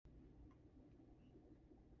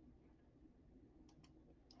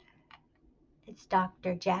It's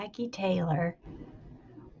Dr. Jackie Taylor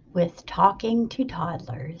with Talking to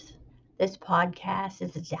Toddlers. This podcast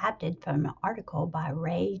is adapted from an article by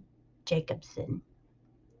Ray Jacobson.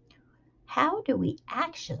 How do we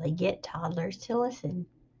actually get toddlers to listen?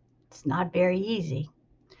 It's not very easy,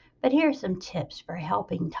 but here are some tips for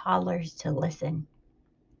helping toddlers to listen.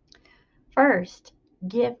 First,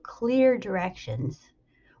 give clear directions.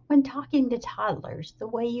 When talking to toddlers, the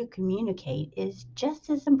way you communicate is just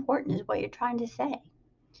as important as what you're trying to say.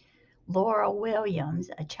 Laura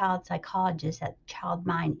Williams, a child psychologist at Child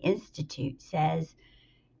Mind Institute, says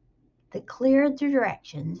the clearer the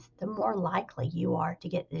directions, the more likely you are to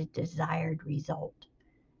get the desired result.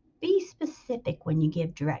 Be specific when you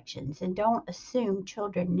give directions and don't assume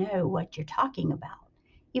children know what you're talking about,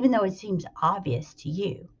 even though it seems obvious to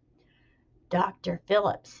you. Dr.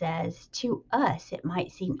 Phillips says, to us, it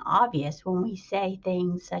might seem obvious when we say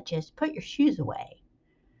things such as, put your shoes away.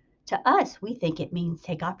 To us, we think it means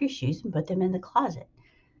take off your shoes and put them in the closet.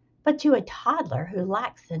 But to a toddler who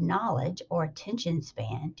lacks the knowledge or attention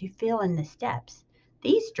span to fill in the steps,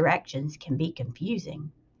 these directions can be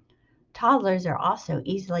confusing. Toddlers are also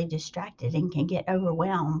easily distracted and can get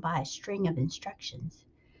overwhelmed by a string of instructions,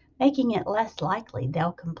 making it less likely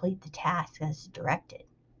they'll complete the task as directed.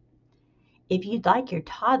 If you'd like your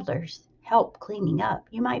toddler's help cleaning up,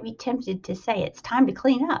 you might be tempted to say, it's time to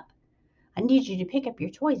clean up. I need you to pick up your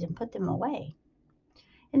toys and put them away.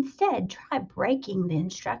 Instead, try breaking the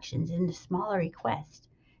instructions into smaller requests,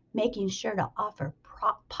 making sure to offer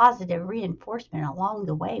positive reinforcement along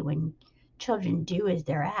the way when children do as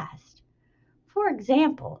they're asked. For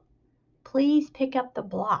example, please pick up the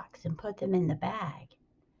blocks and put them in the bag.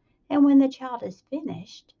 And when the child is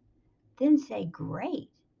finished, then say, great,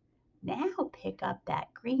 now pick up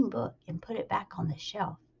that green book and put it back on the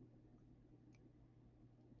shelf.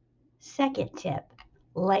 Second tip,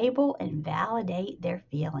 label and validate their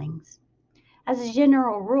feelings. As a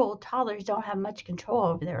general rule, toddlers don't have much control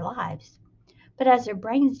over their lives. But as their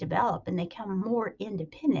brains develop and they become more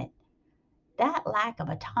independent, that lack of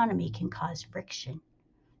autonomy can cause friction.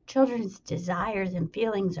 Children's desires and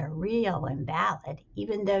feelings are real and valid,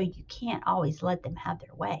 even though you can't always let them have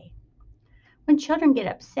their way. When children get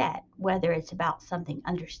upset, whether it's about something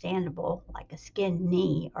understandable like a skinned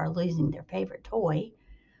knee or losing their favorite toy,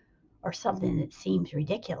 or something that seems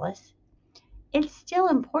ridiculous, it's still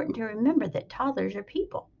important to remember that toddlers are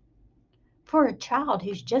people. For a child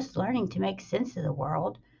who's just learning to make sense of the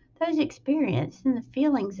world, those experiences and the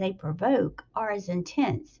feelings they provoke are as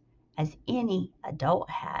intense as any adult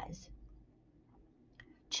has.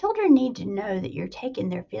 Children need to know that you're taking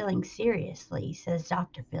their feelings seriously, says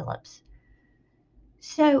Dr. Phillips.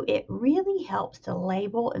 So it really helps to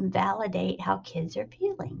label and validate how kids are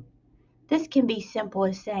feeling. This can be simple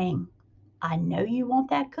as saying, I know you want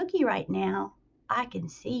that cookie right now. I can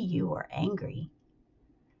see you are angry.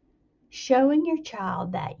 Showing your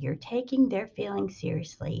child that you're taking their feelings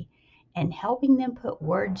seriously and helping them put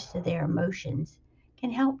words to their emotions can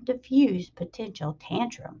help diffuse potential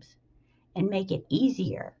tantrums and make it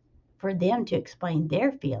easier for them to explain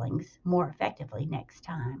their feelings more effectively next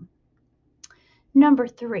time. Number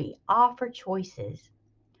three, offer choices.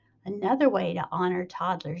 Another way to honor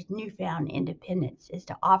toddlers' newfound independence is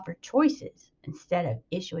to offer choices instead of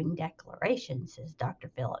issuing declarations, says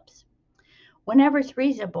Dr. Phillips. Whenever it's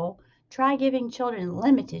reasonable, try giving children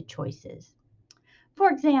limited choices. For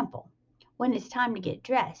example, when it's time to get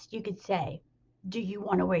dressed, you could say, do you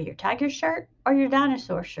want to wear your tiger shirt or your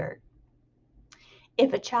dinosaur shirt?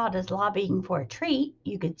 If a child is lobbying for a treat,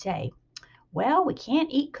 you could say, well, we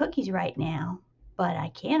can't eat cookies right now, but I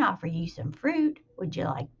can offer you some fruit. Would you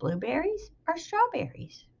like blueberries or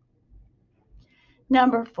strawberries?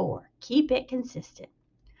 Number four, keep it consistent.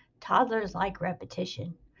 Toddlers like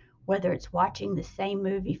repetition, whether it's watching the same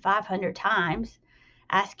movie 500 times,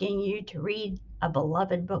 asking you to read a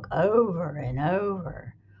beloved book over and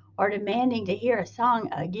over, or demanding to hear a song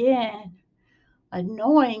again.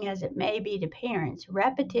 Annoying as it may be to parents,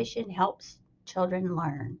 repetition helps children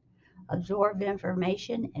learn, absorb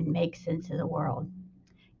information, and make sense of the world.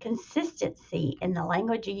 Consistency in the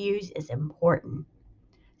language you use is important,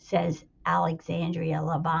 says Alexandria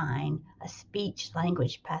Levine, a speech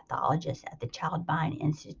language pathologist at the Child Mind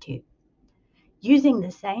Institute. Using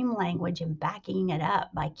the same language and backing it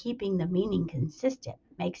up by keeping the meaning consistent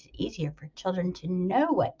makes it easier for children to know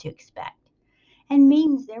what to expect and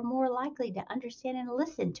means they're more likely to understand and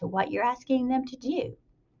listen to what you're asking them to do.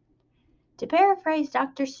 To paraphrase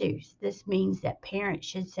Dr. Seuss, this means that parents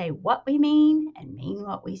should say what we mean and mean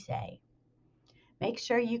what we say. Make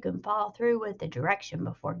sure you can follow through with the direction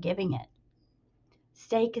before giving it.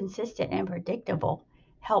 Stay consistent and predictable,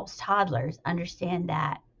 helps toddlers understand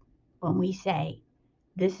that when we say,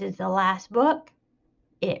 "This is the last book,"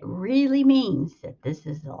 it really means that this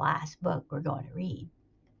is the last book we're going to read.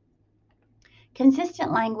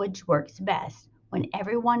 Consistent language works best when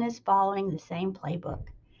everyone is following the same playbook.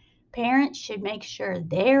 Parents should make sure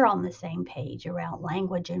they're on the same page around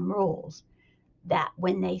language and rules, that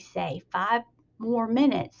when they say 5 more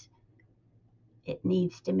minutes, it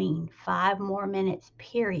needs to mean 5 more minutes,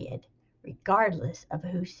 period, regardless of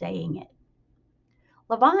who's saying it.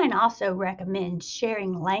 Levine also recommends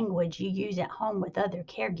sharing language you use at home with other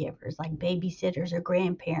caregivers like babysitters or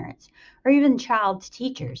grandparents, or even child's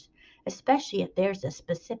teachers, especially if there's a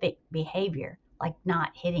specific behavior like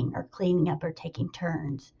not hitting or cleaning up or taking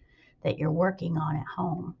turns that you're working on at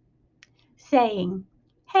home. Saying,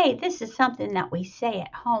 "Hey, this is something that we say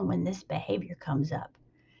at home when this behavior comes up,"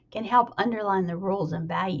 can help underline the rules and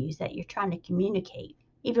values that you're trying to communicate,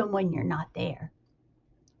 even when you're not there.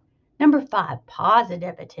 Number 5,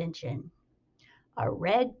 positive attention. A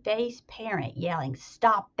red-faced parent yelling,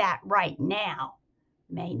 "Stop that right now,"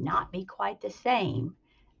 may not be quite the same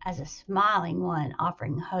as a smiling one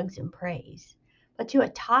offering hugs and praise. But to a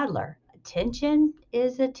toddler, attention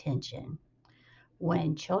is attention.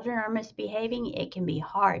 When children are misbehaving, it can be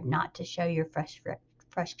hard not to show your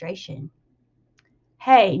frustration.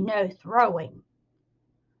 "Hey, no throwing."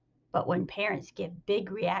 But when parents give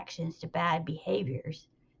big reactions to bad behaviors,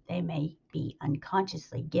 they may be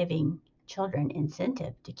unconsciously giving children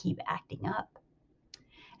incentive to keep acting up.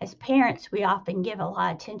 As parents, we often give a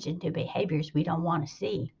lot of attention to behaviors we don't want to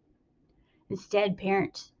see. Instead,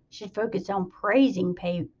 parents should focus on praising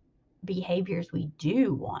behaviors we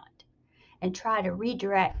do want and try to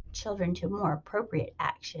redirect children to more appropriate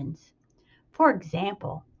actions. For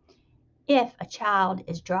example, if a child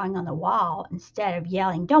is drawing on the wall, instead of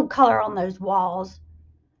yelling, "Don't color on those walls,"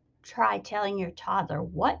 try telling your toddler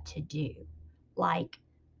what to do, like,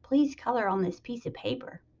 "Please color on this piece of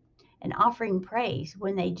paper," and offering praise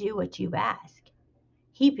when they do what you've asked.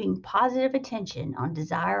 Heaping positive attention on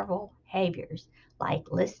desirable behaviors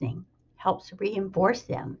like listening helps reinforce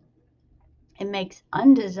them and makes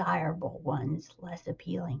undesirable ones less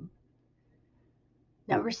appealing.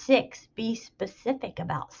 Number 6, be specific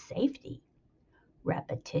about safety.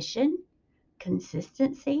 Repetition,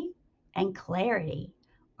 consistency, and clarity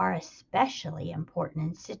are especially important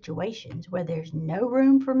in situations where there's no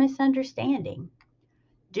room for misunderstanding.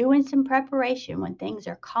 Doing some preparation when things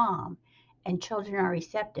are calm and children are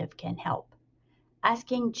receptive can help.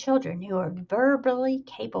 Asking children who are verbally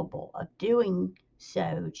capable of doing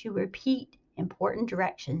so to repeat important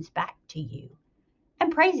directions back to you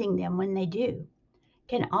and praising them when they do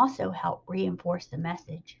can also help reinforce the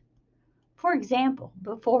message. For example,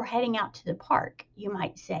 before heading out to the park, you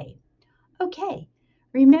might say, "Okay,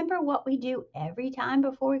 remember what we do every time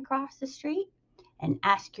before we cross the street?" And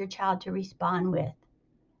ask your child to respond with,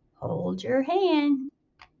 "Hold your hand."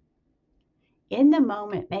 In the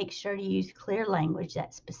moment, make sure to use clear language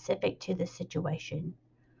that's specific to the situation.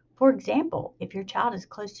 For example, if your child is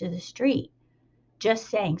close to the street, just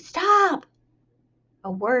saying, "Stop,"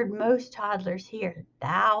 a word most toddlers hear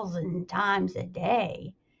 1,000 times a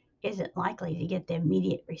day, isn't likely to get the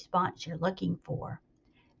immediate response you're looking for.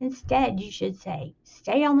 Instead, you should say,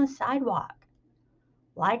 "Stay on the sidewalk."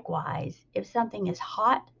 Likewise, if something is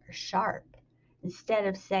hot or sharp, instead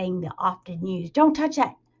of saying the often used, "Don't touch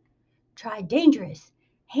that," try "Dangerous,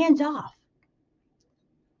 hands off."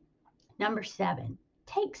 Number 7,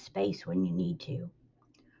 take space when you need to.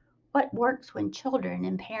 What works when children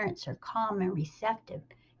and parents are calm and receptive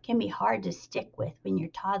can be hard to stick with when your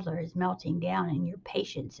toddler is melting down and your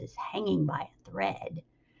patience is hanging by a thread.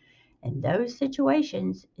 In those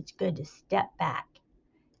situations, it's good to step back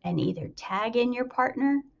and either tag in your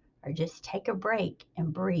partner or just take a break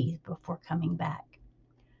and breathe before coming back.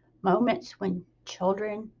 Moments when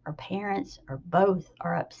children or parents or both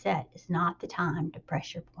are upset is not the time to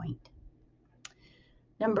pressure point.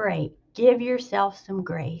 Number 8, give yourself some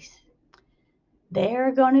grace. There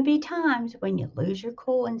are going to be times when you lose your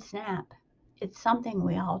cool and snap. It's something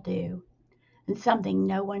we all do and something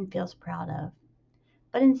no one feels proud of.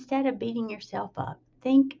 But instead of beating yourself up,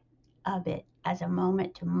 think of it as a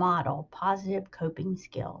moment to model positive coping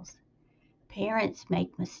skills. Parents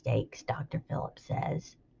make mistakes, Dr. Phillips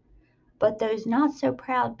says, but those not so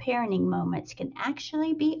proud parenting moments can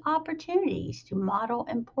actually be opportunities to model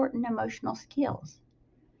important emotional skills.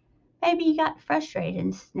 Maybe you got frustrated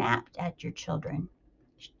and snapped at your children.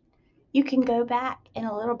 You can go back in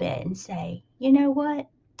a little bit and say, "You know what?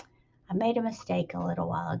 I made a mistake a little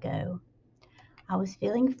while ago. I was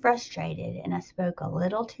feeling frustrated and I spoke a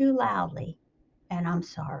little too loudly, and I'm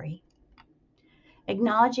sorry."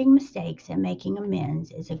 Acknowledging mistakes and making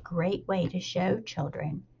amends is a great way to show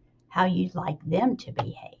children how you'd like them to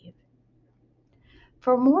behave.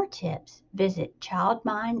 For more tips, visit Child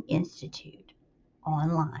Mind Institute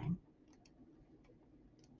online.